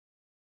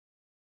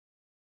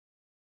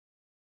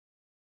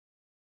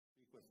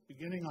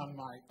Beginning on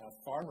my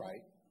far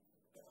right,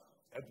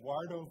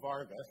 Eduardo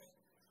Vargas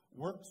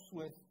works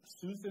with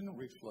Susan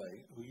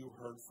Richley, who you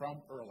heard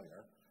from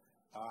earlier.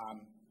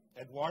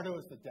 Eduardo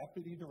is the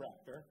Deputy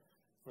Director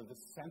for the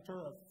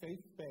Center of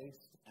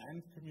Faith-Based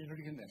and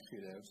Community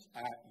Initiatives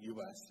at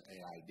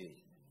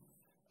USAID.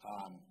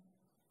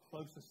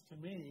 Closest to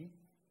me,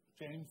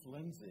 James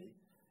Lindsay,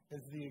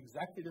 is the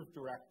Executive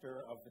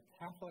Director of the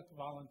Catholic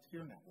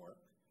Volunteer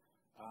Network,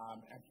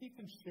 and he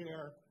can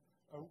share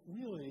a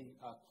really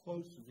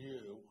close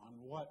view on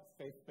what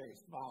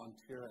faith-based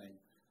volunteering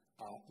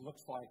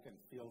looks like and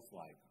feels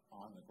like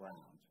on the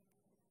ground.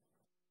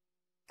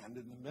 And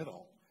in the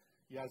middle,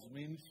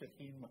 Yasmin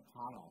Shaheen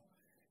McConnell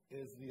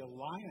is the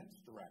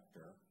Alliance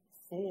Director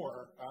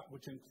for,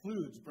 which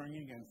includes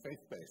bringing in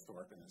faith-based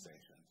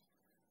organizations,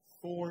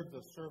 for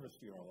the Service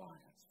Year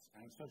Alliance.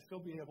 And so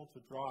she'll be able to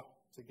draw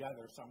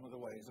together some of the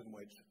ways in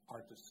which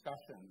our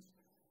discussions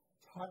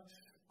touch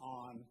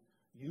on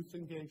youth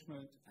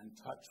engagement and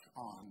touch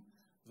on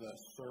the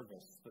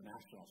service, the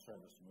national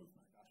service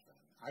movement.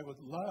 I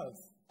would love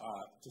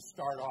to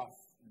start off,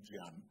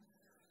 Jim.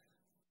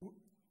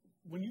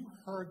 When you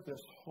heard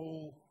this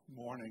whole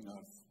morning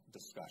of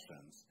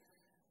discussions,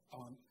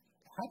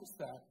 how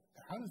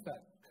does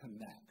that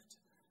connect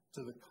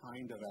to the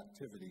kind of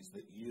activities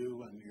that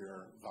you and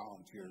your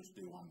volunteers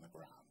do on the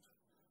ground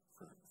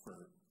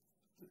for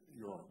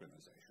your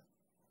organization?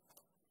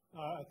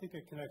 I think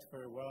it connects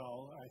very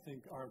well. I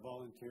think our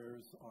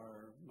volunteers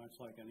are much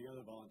like any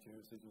other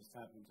volunteers. They just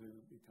happen to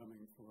be coming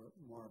for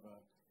more of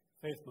a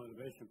faith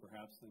motivation,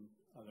 perhaps, than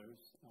others.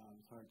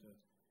 It's hard to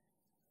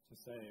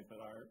say, but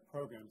our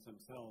programs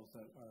themselves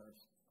that are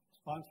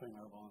sponsoring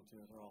our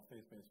volunteers are all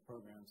faith-based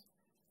programs.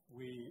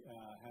 We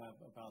have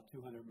about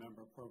 200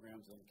 member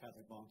programs in the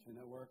Catholic Volunteer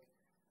Network.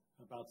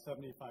 About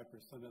 75%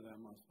 of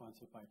them are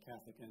sponsored by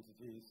Catholic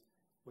entities,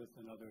 with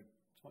the other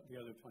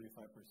 25%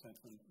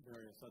 from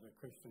various other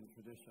Christian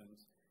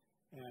traditions.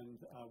 And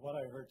what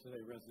I heard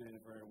today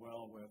resonated very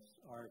well with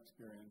our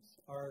experience.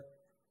 Our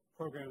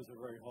programs are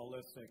very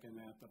holistic in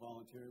that the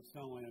volunteers, it's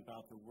not only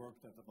about the work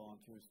that the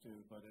volunteers do,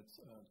 but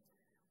it's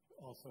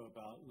also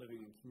about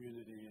living in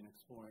community and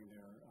exploring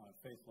their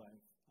faith life.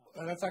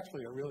 That's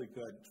actually a really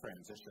good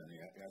transition,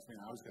 Yasmin.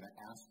 I was going to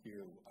ask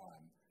you,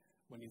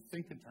 when you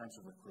think in terms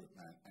of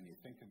recruitment and you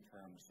think in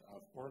terms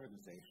of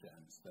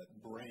organizations that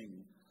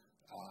bring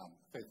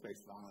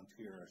faith-based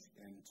volunteers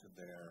into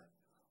their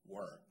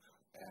work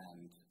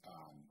and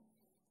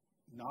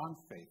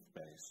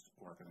non-faith-based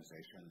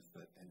organizations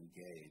that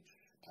engage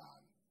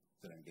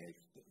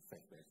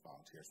faith-based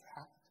volunteers,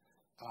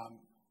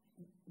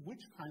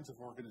 which kinds of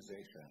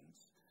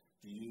organizations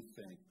do you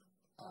think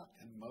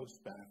can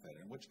most benefit,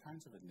 and which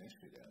kinds of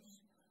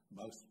initiatives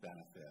most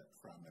benefit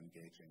from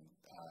engaging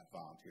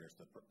volunteers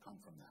that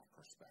come from that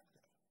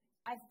perspective?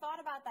 I've thought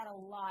about that a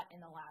lot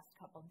in the last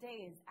couple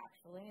days,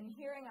 actually, and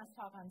hearing us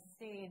talk on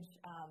stage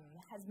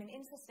has been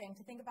interesting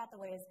to think about the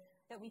ways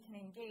that we can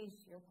engage,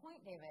 to your point,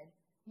 David,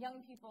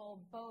 young people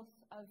both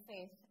of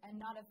faith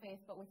and not of faith,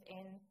 but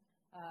within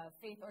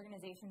faith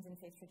organizations and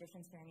faith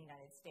traditions here in the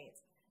United States.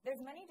 There's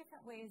many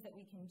different ways that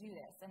we can do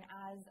this, and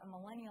as a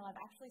millennial,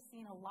 I've actually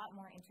seen a lot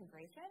more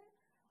integration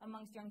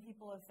amongst young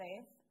people of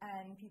faith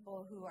and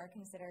people who are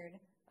considered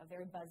a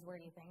very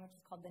buzzwordy thing, which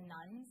is called the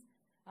nuns.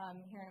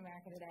 Here in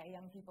America today,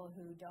 young people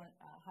who don't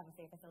have a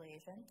faith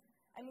affiliation.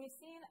 And we've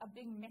seen a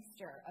big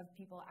mixture of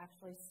people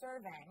actually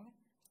serving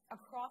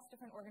across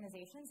different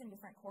organizations in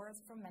different cores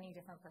from many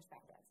different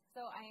perspectives.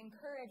 So I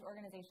encourage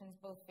organizations,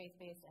 both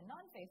faith-based and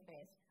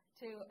non-faith-based,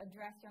 to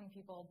address young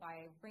people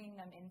by bringing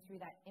them in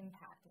through that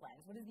impact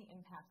lens. What is the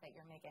impact that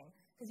you're making?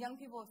 Because young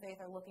people of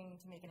faith are looking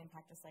to make an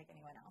impact just like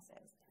anyone else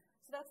is.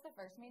 So that's the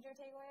first major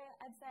takeaway,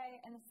 I'd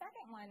say. And the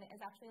second one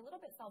is actually a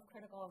little bit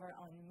self-critical of our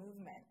own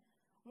movement.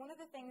 One of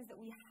the things that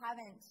we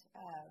haven't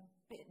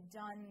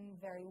done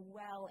very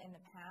well in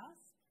the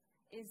past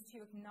is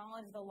to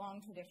acknowledge the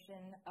long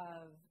tradition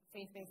of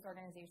faith-based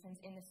organizations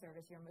in the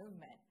service year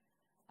movement.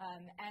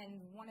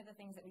 And one of the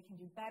things that we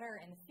can do better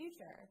in the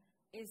future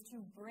is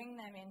to bring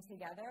them in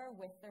together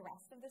with the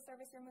rest of the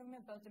service year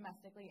movement, both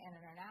domestically and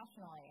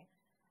internationally,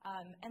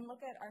 and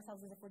look at ourselves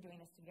as if we're doing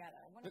this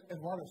together.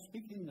 Eduardo,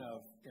 speaking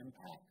of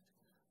impact,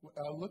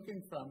 looking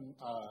from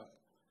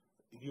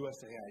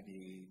USAID's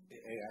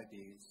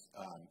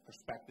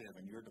perspective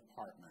in your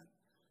department,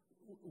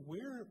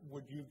 where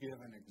would you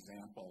give an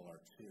example or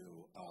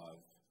two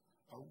of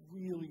a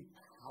really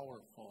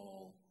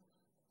powerful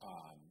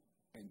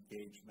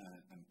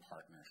engagement and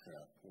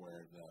partnership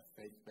where the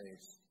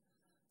faith-based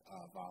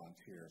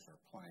volunteers are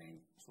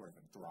playing sort of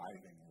a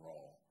driving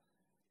role?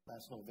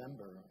 Last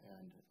November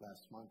and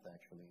last month,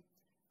 actually,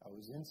 I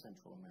was in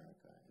Central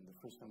America, and the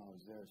first time I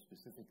was there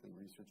specifically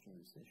researching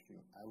this issue,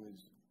 I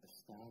was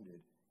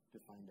astounded to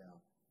find out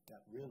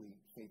that really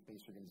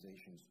faith-based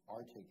organizations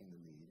are taking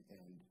the lead.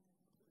 And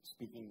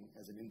speaking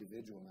as an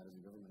individual, not as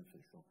a government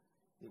official,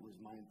 it was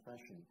my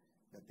impression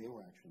that they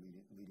were actually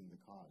leading the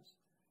cause.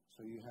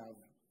 So you have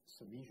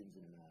Salesians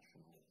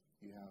International,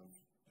 you have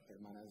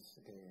Hermanas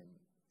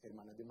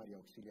de María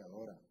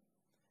Auxiliadora,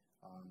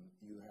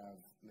 You have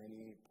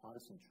many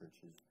Protestant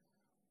churches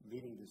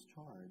leading this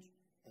charge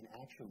and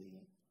actually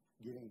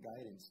giving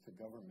guidance to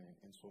government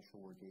and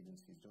social work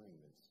agencies doing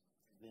this.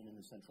 Then in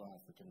the Central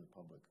African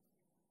Republic,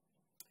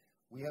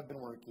 we have been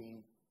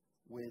working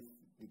with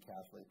the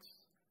Catholics,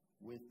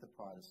 with the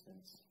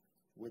Protestants,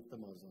 with the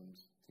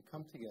Muslims to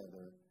come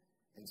together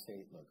and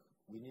say, look,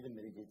 we need to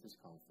mitigate this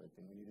conflict,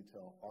 and we need to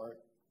tell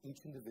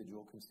each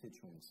individual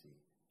constituency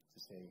to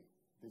say,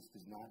 this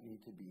does not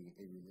need to be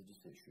a religious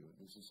issue.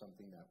 This is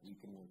something that we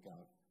can work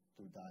out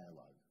through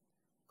dialogue,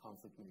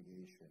 conflict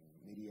mitigation,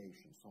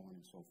 mediation, so on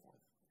and so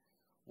forth.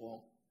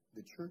 Well,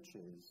 the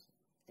churches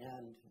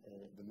and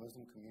the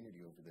Muslim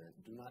community over there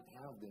do not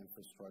have the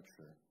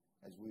infrastructure,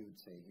 as we would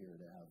say here,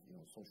 to have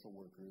social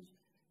workers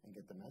and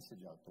get the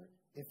message out there,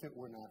 if it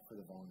were not for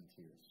the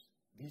volunteers.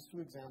 These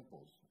two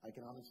examples, I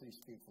can honestly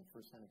speak from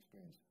first-hand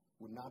experience,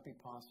 would not be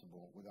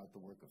possible without the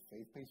work of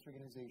faith-based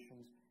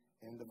organizations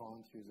and the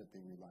volunteers that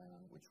they rely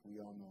on, which we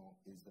all know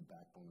is the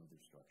backbone of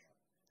their structure.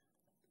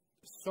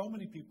 So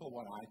many people,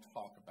 when I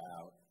talk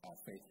about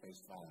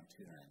faith-based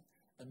volunteering,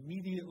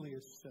 immediately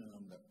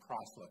assume that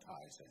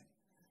proselytizing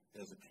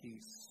is a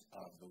piece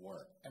of the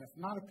work. And if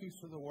not a piece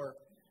of the work,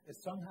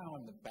 it's somehow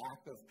in the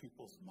back of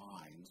people's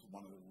minds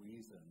one of the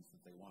reasons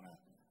that they want to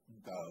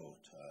go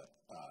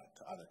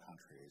to other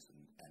countries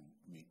and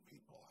meet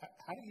people.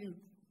 How do you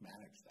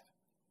manage that?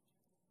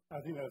 I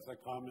think that's a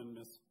common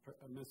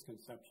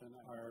misconception.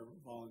 Our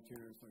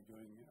volunteers are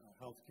doing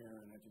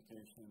healthcare and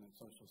education and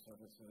social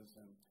services,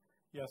 and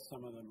yes,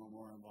 some of them are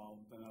more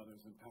involved than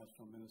others in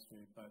pastoral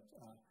ministry, but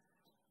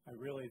I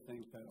really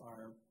think that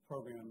our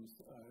programs,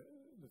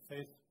 the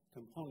faith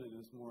component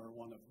is more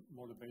one of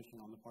motivation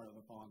on the part of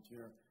the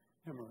volunteer,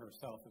 him or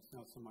herself. It's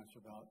not so much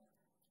about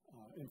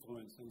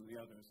influencing the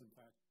others, in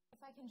fact. If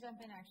I can jump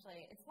in,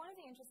 actually, it's one of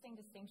the interesting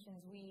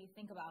distinctions we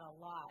think about a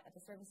lot at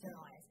the Service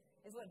Alliance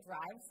is what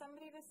drives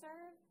somebody to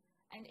serve.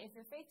 And if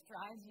your faith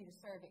drives you to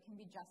serve, it can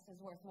be just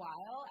as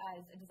worthwhile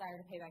as a desire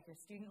to pay back your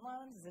student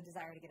loans, as a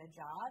desire to get a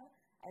job,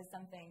 as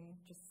something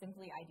just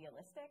simply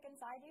idealistic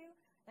inside you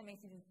that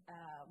makes you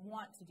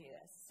want to do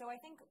this. So I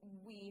think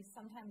we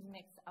sometimes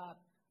mix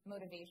up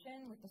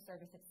motivation with the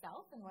service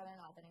itself and whether or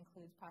not that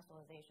includes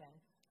proselytization.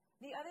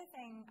 The other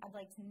thing I'd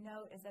like to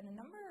note is that a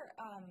number,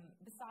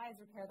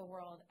 besides Repair the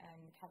World and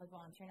Catholic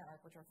Volunteer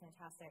Network, which are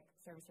fantastic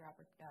service year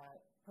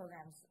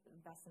programs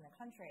best in the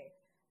country,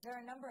 there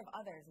are a number of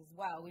others as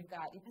well. We've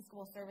got the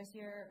Episcopal Service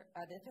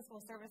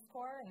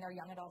Corps, and their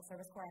Young Adult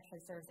Service Corps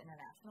actually serves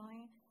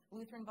internationally.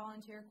 Lutheran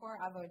Volunteer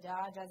Corps,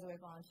 Avodah, Jesuit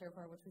Volunteer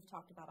Corps, which we've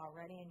talked about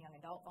already, and Young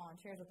Adult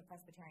Volunteers with the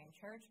Presbyterian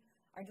Church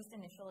are just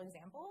initial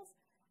examples.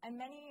 And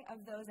many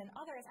of those and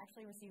others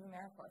actually receive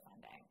AmeriCorps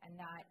funding, and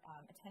that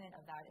a tenet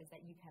of that is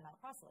that you cannot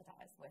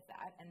proselytize with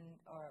that,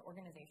 or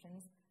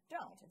organizations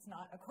don't. It's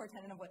not a core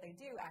tenet of what they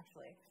do,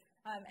 actually.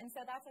 And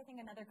so that's, I think,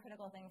 another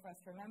critical thing for us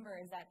to remember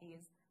is that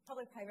these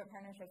public-private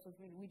partnerships,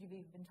 which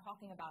we've been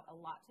talking about a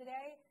lot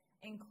today,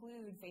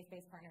 include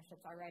faith-based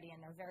partnerships already, and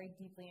they're very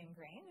deeply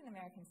ingrained in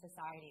American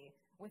society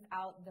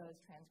without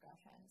those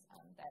transgressions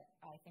that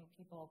I think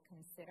people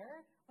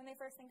consider when they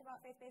first think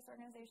about faith-based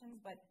organizations,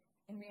 but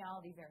in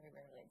reality very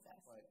rarely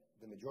exist. But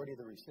the majority of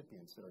the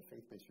recipients that are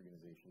faith-based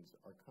organizations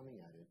are coming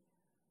at it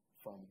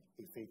from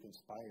a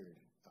faith-inspired,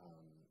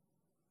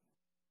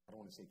 I don't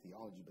want to say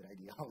theology, but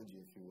ideology,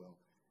 if you will,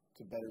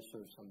 to better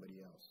serve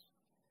somebody else.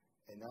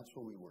 And that's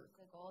where we work.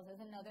 The goals is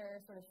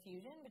another sort of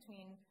fusion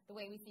between the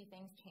way we see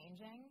things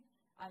changing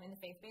in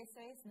the faith-based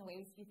space and the way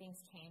we see things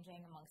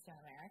changing amongst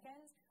young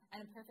Americans.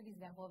 And a perfect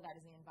example of that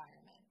is the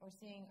environment. We're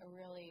seeing a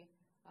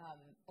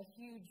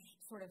huge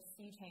sort of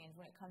sea change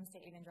when it comes to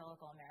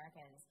evangelical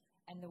Americans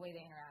and the way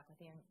they interact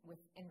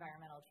with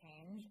environmental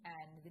change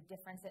and the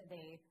difference that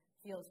they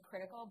feel is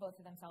critical both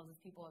to themselves as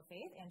people of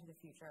faith and to the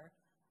future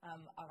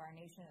of our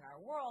nation and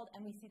our world,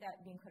 and we see that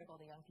being critical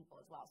to young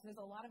people as well. So there's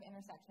a lot of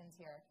intersections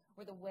here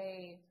where the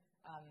way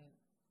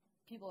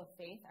people of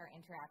faith are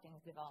interacting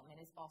with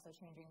development is also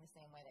changing the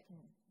same way that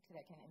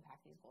can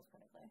impact these goals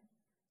critically.